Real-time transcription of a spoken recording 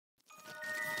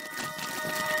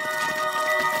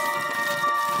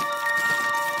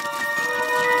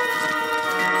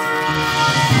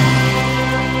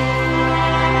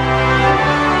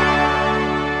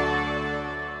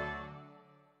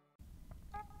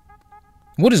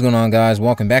What is going on, guys?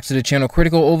 Welcome back to the channel.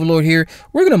 Critical Overlord here.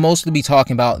 We're going to mostly be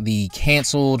talking about the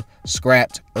canceled,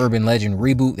 scrapped Urban Legend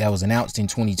reboot that was announced in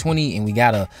 2020, and we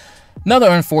got another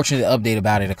unfortunate update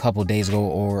about it a couple days ago,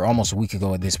 or almost a week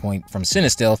ago at this point, from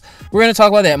CineStealth. We're going to talk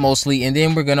about that mostly, and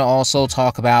then we're going to also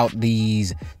talk about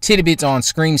these tidbits on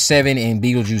Scream 7 and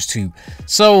Beetlejuice 2.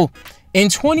 So in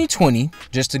 2020,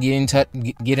 just to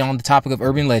get on the topic of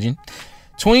Urban Legend,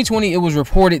 2020, it was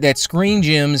reported that Screen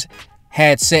Gems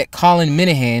had set Colin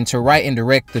Minihan to write and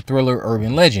direct the thriller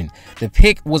Urban Legend. The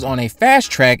pick was on a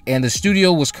fast track, and the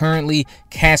studio was currently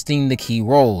casting the key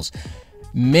roles.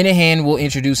 Minihan will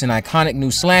introduce an iconic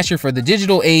new slasher for the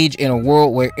digital age in a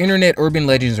world where internet urban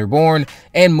legends are born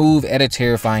and move at a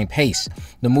terrifying pace.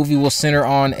 The movie will center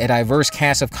on a diverse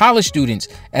cast of college students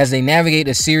as they navigate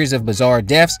a series of bizarre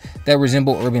deaths that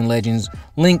resemble urban legends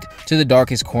linked to the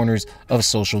darkest corners of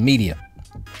social media.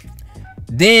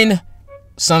 Then,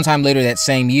 sometime later that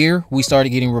same year, we started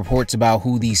getting reports about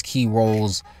who these key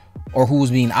roles, or who was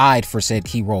being eyed for said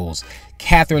key roles.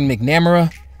 Catherine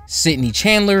McNamara, Sydney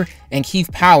Chandler, and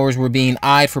Keith Powers were being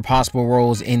eyed for possible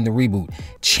roles in the reboot.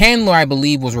 Chandler, I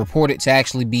believe, was reported to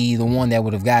actually be the one that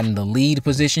would have gotten the lead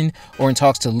position, or in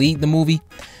talks to lead the movie.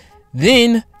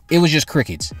 Then it was just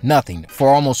crickets, nothing, for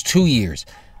almost 2 years.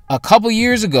 A couple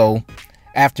years ago,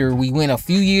 after we went a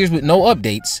few years with no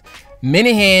updates,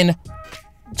 Minihan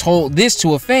told this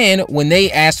to a fan when they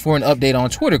asked for an update on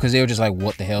Twitter, because they were just like,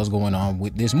 what the hell's going on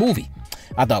with this movie?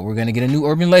 I thought we were going to get a new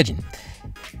Urban Legend.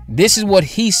 This is what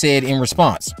he said in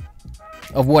response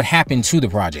of what happened to the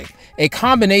project. A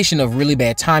combination of really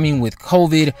bad timing with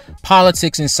COVID,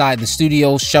 politics inside the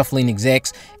studio, shuffling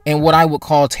execs, and what I would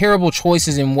call terrible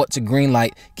choices in what to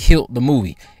greenlight killed the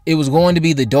movie. It was going to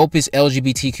be the dopest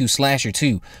LGBTQ slasher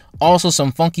too. Also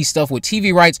some funky stuff with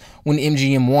TV rights when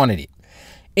MGM wanted it.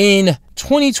 In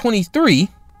 2023,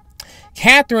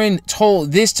 Catherine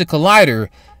told this to Collider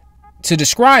to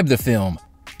describe the film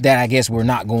that I guess we're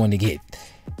not going to get.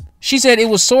 She said it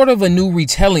was sort of a new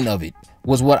retelling of it,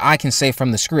 was what I can say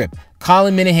from the script.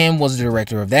 Colin Minihan was the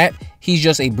director of that. He's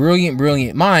just a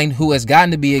brilliant mind who has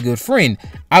gotten to be a good friend.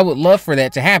 I would love for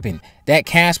that to happen. That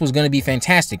cast was going to be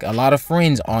fantastic. A lot of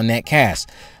friends on that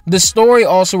cast. The story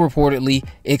also reportedly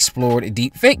explored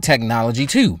deepfake technology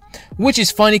too, which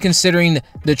is funny considering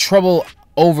the trouble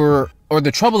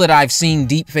that I've seen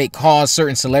deepfake cause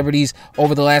certain celebrities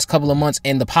over the last couple of months,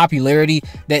 and the popularity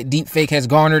that deepfake has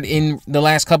garnered in the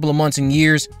last couple of months and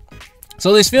years.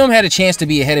 So this film had a chance to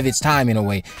be ahead of its time in a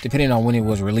way, depending on when it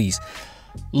was released.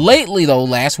 Lately though,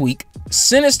 last week,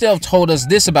 CineStealth told us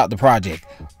this about the project.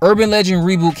 Urban Legend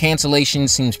reboot cancellation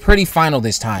seems pretty final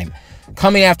this time.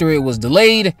 Coming after it was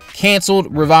delayed,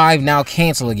 canceled, revived, now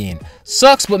cancel again.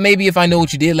 Sucks, but maybe if I Know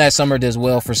What You Did Last Summer does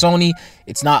well for Sony,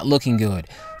 it's not looking good.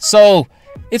 So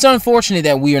it's unfortunate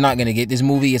that we are not going to get this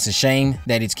movie. It's a shame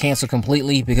that it's canceled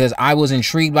completely, because I was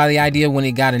intrigued by the idea when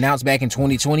it got announced back in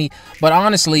 2020. But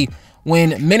honestly,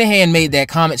 when Minihan made that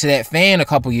comment to that fan a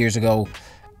couple years ago,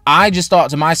 I just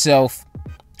thought to myself,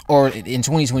 or in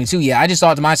 2022, yeah, I just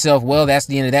thought to myself, well, that's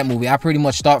the end of that movie. I pretty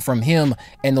much thought from him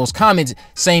and those comments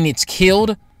saying it's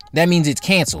killed, that means it's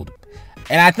canceled.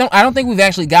 And I don't think we've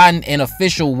actually gotten an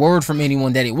official word from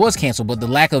anyone that it was canceled, but the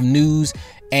lack of news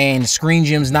and Screen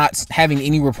Gems not having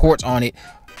any reports on it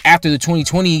after the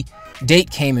 2020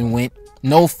 date came and went,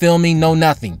 no filming, no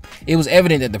nothing. It was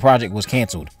evident that the project was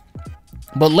canceled.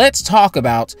 But let's talk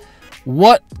about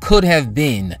what could have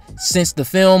been, since the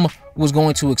film was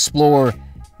going to explore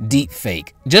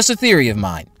deepfake. Just a theory of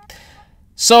mine.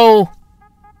 So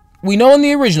we know in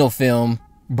the original film,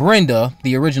 Brenda,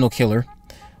 the original killer,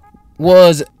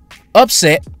 was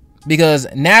upset because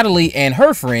Natalie and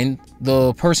her friend,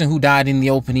 the person who died in the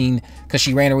opening because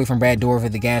she ran away from Brad Dourif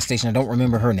at the gas station, I don't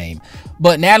remember her name,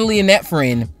 but Natalie and that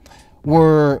friend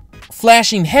were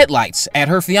flashing headlights at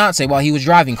her fiance while he was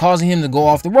driving, causing him to go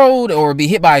off the road or be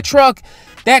hit by a truck.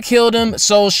 That killed him,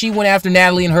 so she went after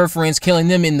Natalie and her friends, killing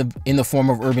them in the form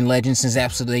of Urban Legend, since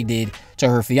that's what they did to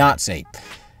her fiance.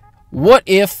 What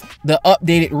if the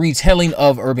updated retelling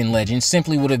of Urban Legend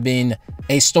simply would have been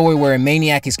a story where a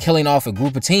maniac is killing off a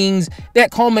group of teens that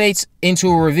culminates into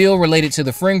a reveal related to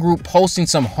the friend group posting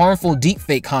some harmful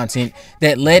deepfake content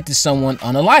that led to someone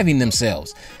unaliving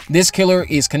themselves? This killer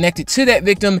is connected to that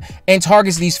victim and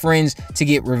targets these friends to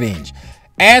get revenge.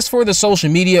 As for the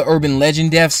social media Urban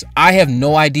Legend deaths, I have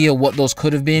no idea what those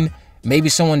could have been. Maybe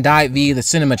someone died via the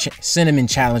cinnamon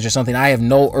challenge or something. I have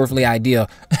no earthly idea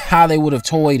how they would have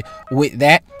toyed with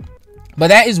that. But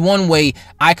that is one way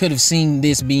I could have seen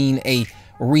this being a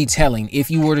retelling. If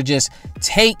you were to just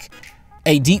take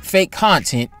a deepfake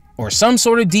content or some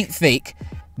sort of deepfake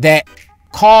that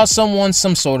caused someone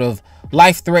some sort of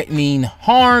life-threatening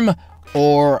harm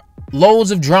or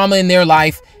loads of drama in their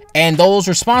life, and those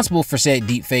responsible for said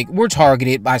deepfake were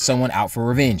targeted by someone out for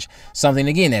revenge. Something,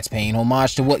 again, that's paying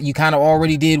homage to what you kind of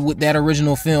already did with that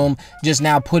original film, just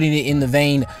now putting it in the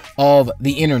vein of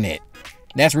the internet.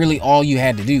 That's really all you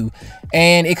had to do.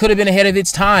 And it could have been ahead of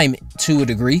its time to a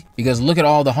degree, because look at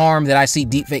all the harm that I see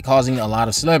deepfake causing a lot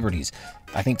of celebrities.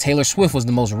 I think Taylor Swift was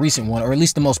the most recent one, or at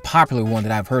least the most popular one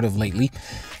that I've heard of lately.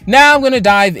 Now I'm going to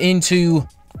dive into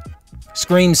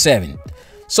Scream 7.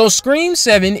 So Scream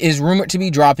 7 is rumored to be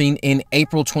dropping in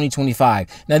April 2025.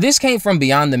 Now this came from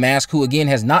Beyond the Mask, who again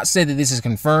has not said that this is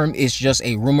confirmed. It's just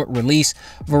a rumored release.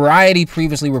 Variety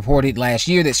previously reported last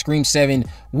year that Scream 7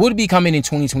 would be coming in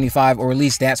 2025, or at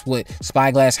least that's what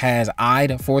Spyglass has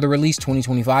eyed for the release,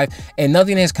 2025. And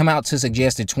nothing has come out to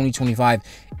suggest that 2025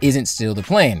 isn't still the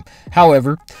plan.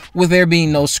 However, with there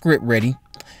being no script ready,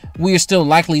 we are still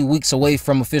likely weeks away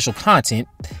from official content.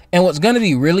 And what's going to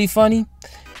be really funny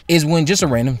is when, just a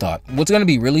random thought, what's going to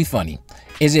be really funny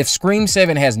is if Scream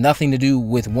 7 has nothing to do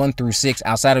with 1 through 6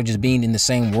 outside of just being in the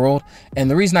same world.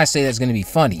 And the reason I say that's going to be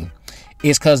funny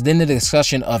is because then the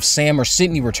discussion of Sam or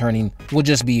Sydney returning will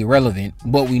just be irrelevant.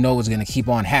 What we know is going to keep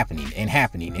on happening and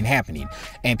happening and happening.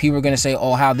 And people are going to say,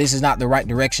 oh, how this is not the right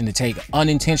direction to take,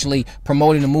 unintentionally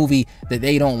promoting a movie that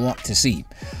they don't want to see.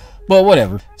 But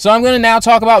whatever. So I'm going to now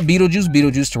talk about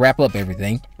Beetlejuice to wrap up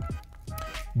everything.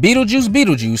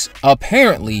 Beetlejuice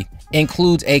apparently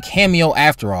includes a cameo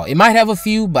after all. It might have a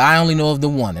few, but I only know of the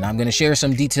one, and I'm going to share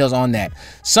some details on that.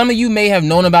 Some of you may have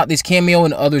known about this cameo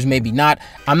and others maybe not.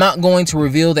 I'm not going to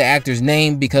reveal the actor's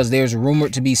name because there's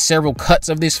rumored to be several cuts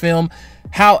of this film.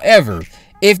 However,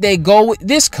 if they go with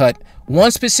this cut,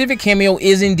 one specific cameo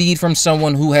is indeed from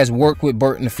someone who has worked with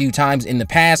Burton a few times in the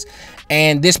past,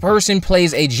 and this person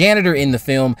plays a janitor in the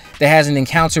film that has an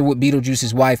encounter with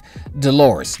Beetlejuice's wife,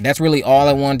 Dolores. That's really all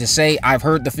I wanted to say. I've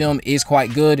heard the film is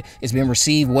quite good. It's been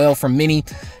received well from many.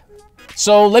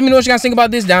 So let me know what you guys think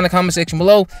about this down in the comment section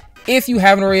below. If you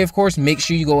haven't already, of course, make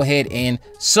sure you go ahead and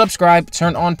subscribe,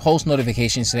 turn on post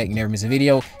notifications so that you never miss a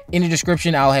video. In the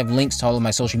description, I'll have links to all of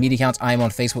my social media accounts. I am on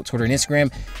Facebook, Twitter, and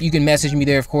Instagram. You can message me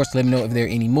there, of course, to let me know if there are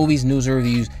any movies, news, or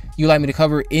reviews you'd like me to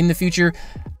cover in the future.